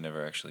 Our family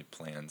never actually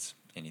plans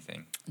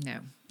anything. No.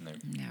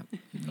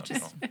 Not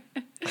at all.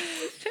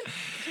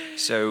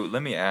 So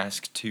let me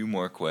ask two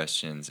more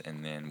questions,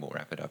 and then we'll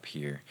wrap it up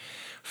here.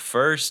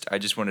 First, I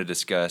just want to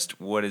discuss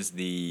what is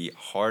the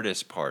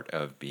hardest part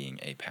of being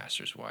a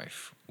pastor's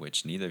wife,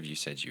 which neither of you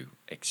said you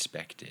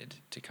expected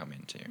to come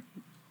into.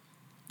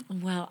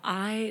 Well,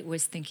 I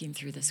was thinking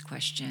through this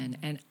question,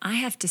 and I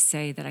have to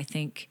say that I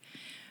think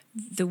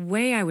the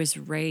way I was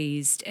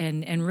raised,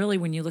 and really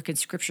when you look at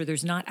Scripture,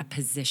 there's not a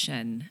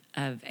position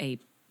of a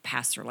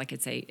pastor, like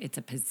it's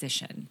a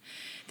position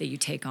that you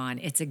take on.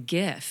 It's a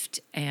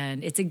gift,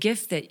 and it's a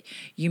gift that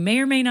you may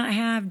or may not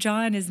have.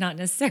 John is not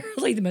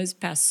necessarily the most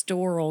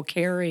pastoral,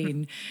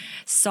 caring,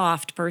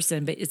 soft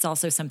person, but it's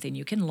also something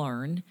you can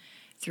learn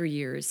through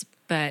years.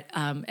 But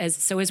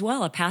as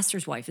well, a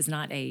pastor's wife is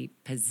not a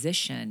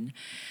position.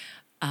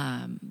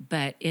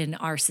 But in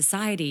our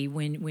society,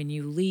 when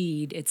you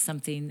lead, it's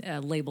a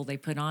label they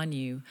put on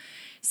you.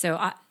 So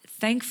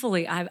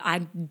thankfully, I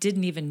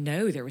didn't even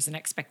know there was an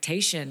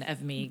expectation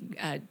of me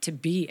to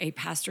be a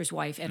pastor's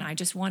wife, and I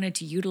just wanted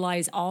to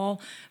utilize all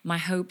my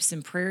hopes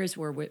and prayers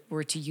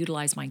were to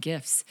utilize my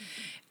gifts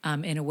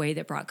in a way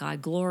that brought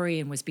God glory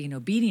and was being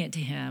obedient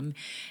to Him.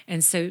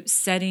 And so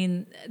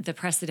setting the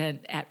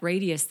precedent at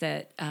Radius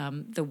that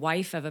the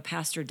wife of a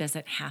pastor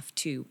doesn't have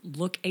to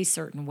look a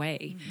certain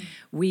way.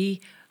 Mm-hmm.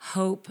 We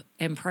hope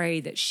and pray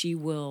that she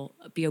will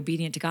be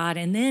obedient to God.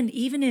 And then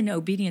even in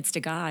obedience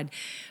to God,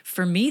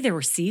 for me, there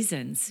were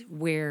seasons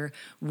where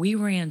we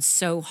ran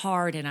so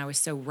hard and I was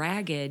so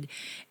ragged,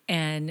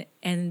 and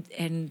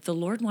the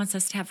Lord wants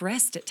us to have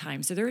rest at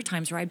times. So there are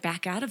times where I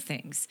back out of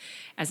things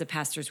as a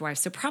pastor's wife.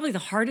 So probably the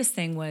hardest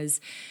thing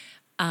was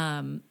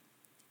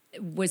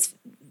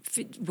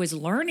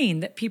learning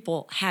that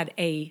people had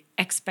a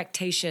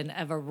expectation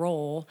of a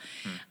role.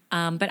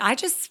 But I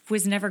just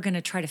was never going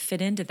to try to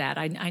fit into that.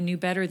 I knew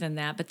better than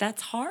that, but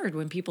that's hard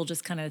when people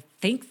just kind of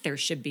think there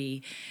should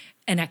be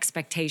an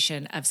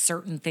expectation of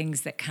certain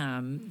things that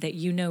come that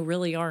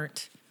really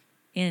aren't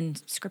in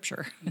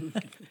Scripture.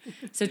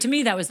 So to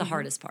me, that was the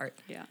hardest part.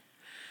 Yeah.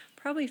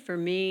 Probably for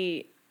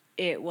me,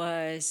 it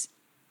was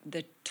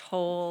the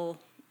toll,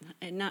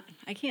 and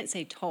I can't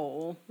say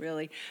toll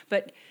really,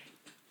 but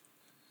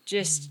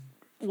just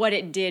what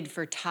it did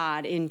for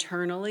Todd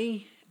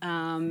internally.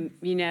 You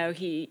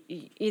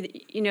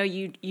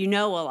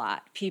know a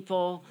lot.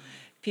 People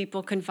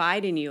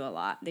confide in you a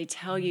lot. They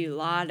tell you a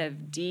lot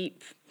of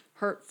deep,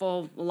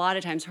 a lot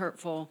of times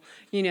hurtful,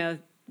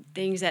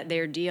 things that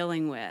they're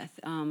dealing with,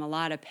 a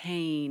lot of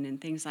pain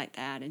and things like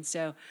that. And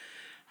so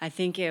I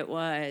think it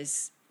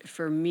was,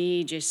 for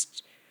me,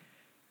 just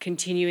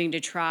continuing to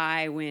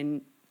try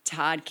when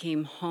Todd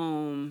came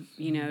home,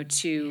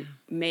 to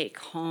make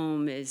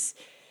home is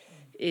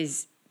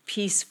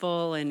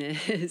peaceful and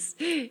is,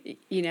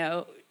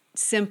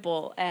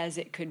 simple as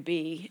it could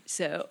be.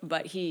 So,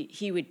 but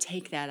he would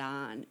take that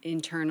on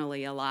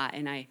internally a lot,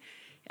 and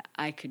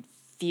I could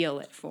feel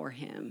it for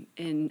him.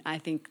 And I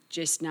think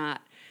there's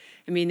not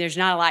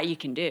a lot you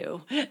can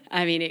do.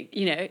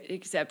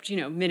 Except,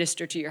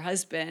 minister to your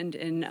husband.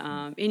 And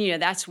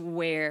that's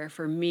where,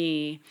 for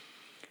me,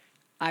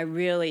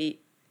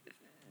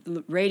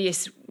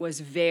 Radius was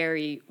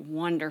very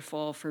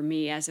wonderful for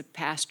me as a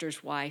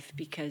pastor's wife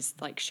because,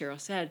 like Cheryl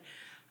said,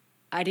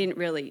 I didn't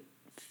really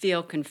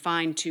feel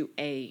confined to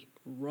a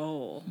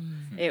role.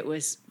 It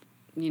was,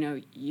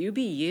 you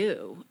be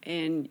you,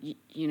 and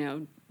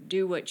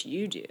do what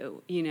you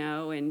do,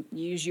 and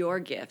use your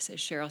gifts, as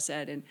Cheryl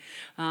said,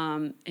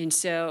 and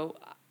so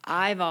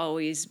I've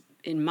always,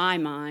 in my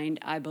mind,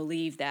 I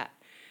believe that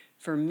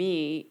for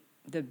me,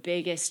 the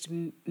biggest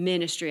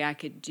ministry I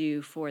could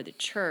do for the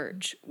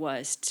church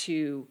was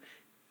to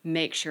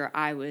make sure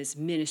I was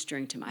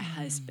ministering to my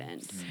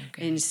husband.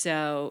 And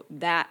so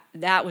that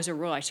was a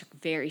role I took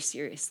very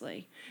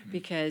seriously,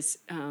 because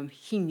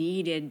he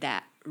needed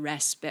that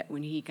respite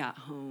when he got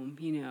home,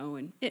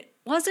 and it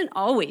wasn't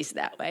always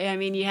that way. I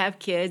mean, you have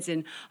kids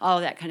and all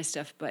that kind of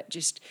stuff, but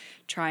just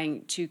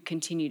trying to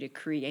continue to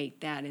create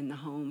that in the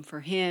home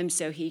for him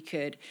so he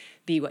could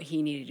be what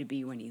he needed to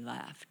be when he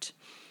left.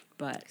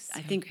 But So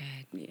I think,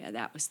 good.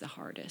 that was the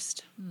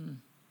hardest.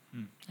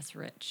 That's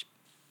rich.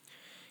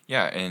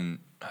 Yeah, and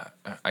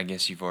I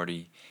guess you've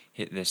already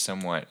hit this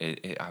somewhat.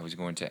 I was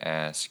going to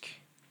ask,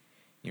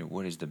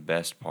 what is the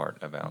best part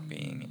about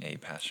being a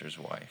pastor's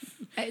wife?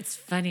 It's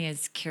funny,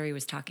 as Carrie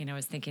was talking, I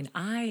was thinking,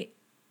 I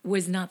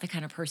was not the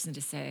kind of person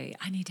to say,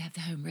 I need to have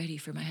the home ready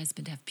for my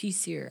husband to have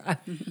peace here.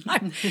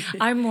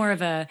 I'm more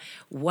of a,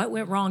 what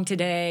went wrong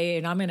today?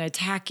 And I'm going to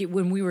attack it.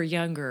 When we were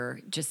younger,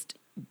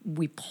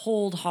 we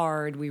pulled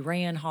hard, we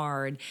ran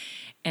hard,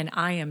 and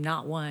I am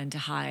not one to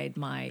hide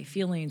my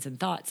feelings and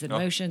thoughts and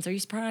emotions. Are you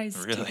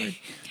surprised? Really?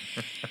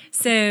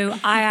 So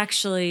I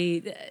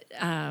actually,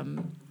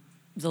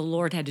 the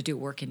Lord had to do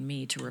work in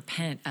me to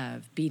repent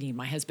of beating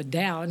my husband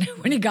down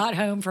when he got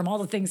home from all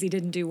the things he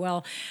didn't do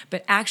well.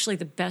 But actually,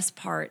 the best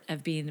part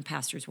of being the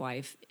pastor's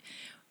wife,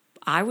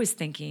 I was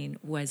thinking,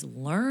 was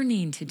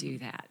learning to do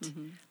that,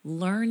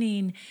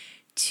 learning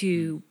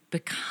to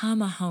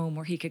become a home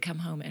where he could come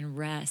home and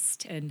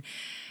rest. And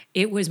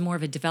it was more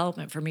of a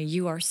development for me.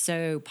 You are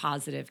so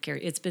positive,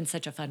 Carrie. It's been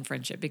such a fun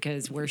friendship,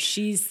 because where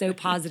she's so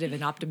positive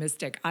and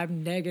optimistic,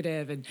 I'm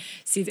negative. And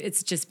see,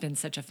 it's just been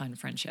such a fun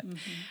friendship.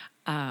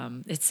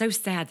 It's so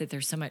sad that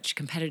there's so much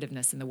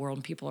competitiveness in the world,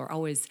 and people are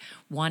always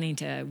wanting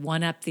to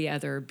one up the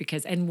other,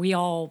 and we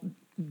all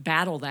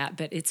battle that,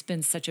 but it's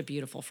been such a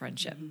beautiful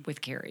friendship with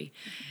Carrie.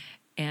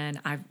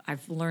 And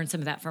I've learned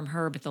some of that from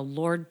her, but the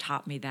Lord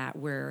taught me that,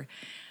 where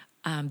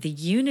the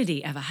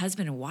unity of a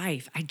husband and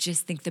wife, I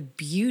just think the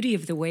beauty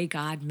of the way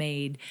God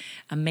made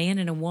a man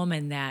and a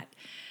woman, that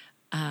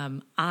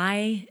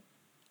I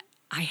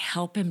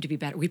help him to be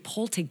better. We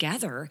pull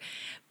together,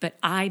 but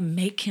I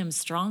make him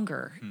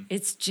stronger.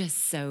 It's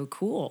just so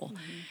cool.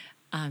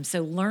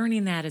 So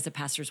learning that as a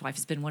pastor's wife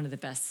has been one of the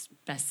best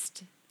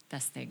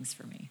things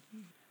for me.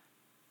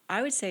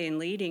 I would say in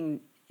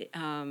leading,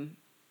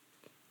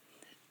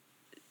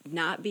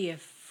 not be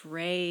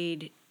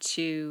afraid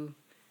to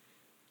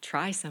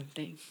try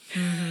something.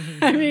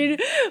 I mean,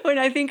 when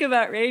I think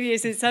about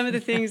Radius and some of the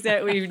things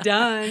that we've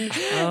done,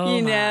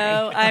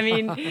 I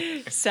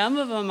mean, some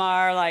of them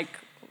are like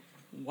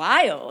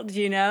wild,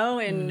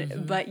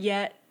 but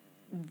yet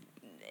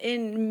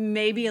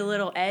maybe a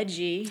little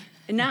edgy,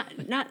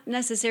 not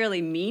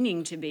necessarily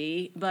meaning to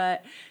be,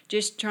 but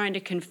just trying to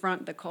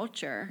confront the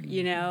culture,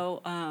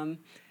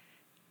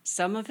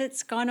 Some of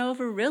it's gone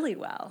over really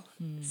well.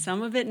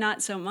 Some of it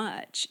not so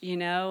much,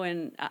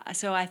 and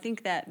so I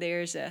think that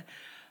there's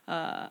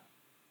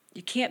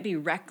you can't be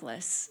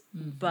reckless,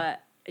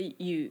 but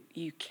you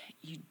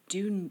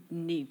do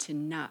need to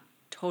not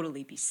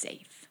totally be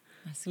safe.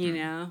 That's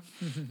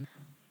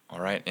All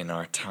right, and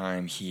our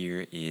time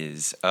here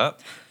is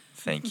up.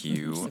 Thank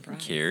you,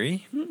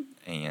 Carrie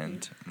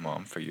and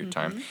Mom, for your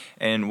time.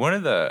 And one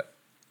of the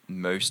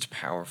most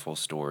powerful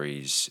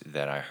stories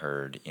that I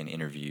heard in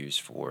interviews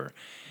for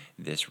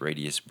this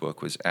Radius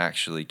book was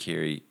actually,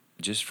 Carrie,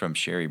 just from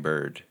Sherry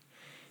Bird,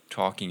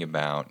 talking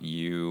about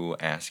you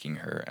asking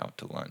her out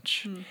to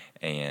lunch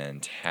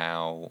and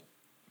how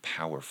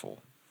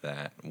powerful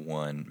that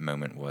one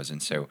moment was.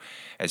 And so,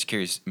 as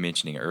Carrie's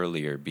mentioning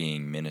earlier,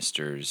 being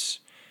ministers,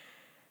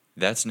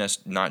 that's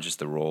not just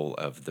the role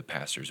of the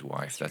pastor's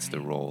wife. That's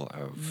the role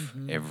of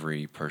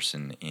every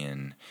person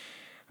in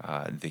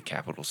the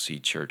capital C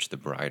Church, the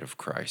bride of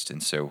Christ.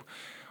 And so,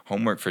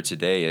 homework for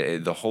today,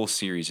 the whole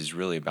series is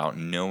really about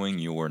knowing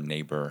your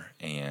neighbor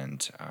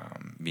and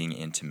being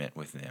intimate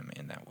with them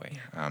in that way.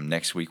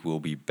 Next week, we'll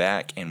be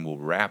back and we'll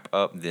wrap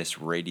up this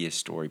Radius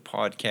Story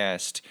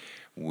podcast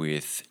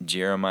with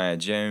Jeremiah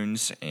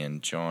Jones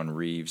and John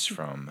Reeves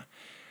from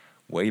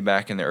way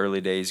back in the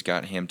early days.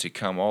 Got him to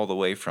come all the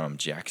way from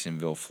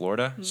Jacksonville,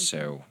 Florida.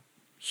 So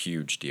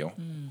huge deal.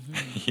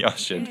 Y'all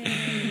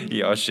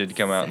should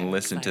come out and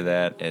listen to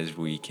that as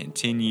we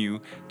continue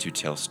to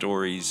tell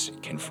stories,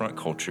 confront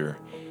culture,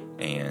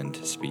 and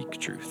speak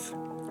truth.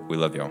 We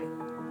love y'all.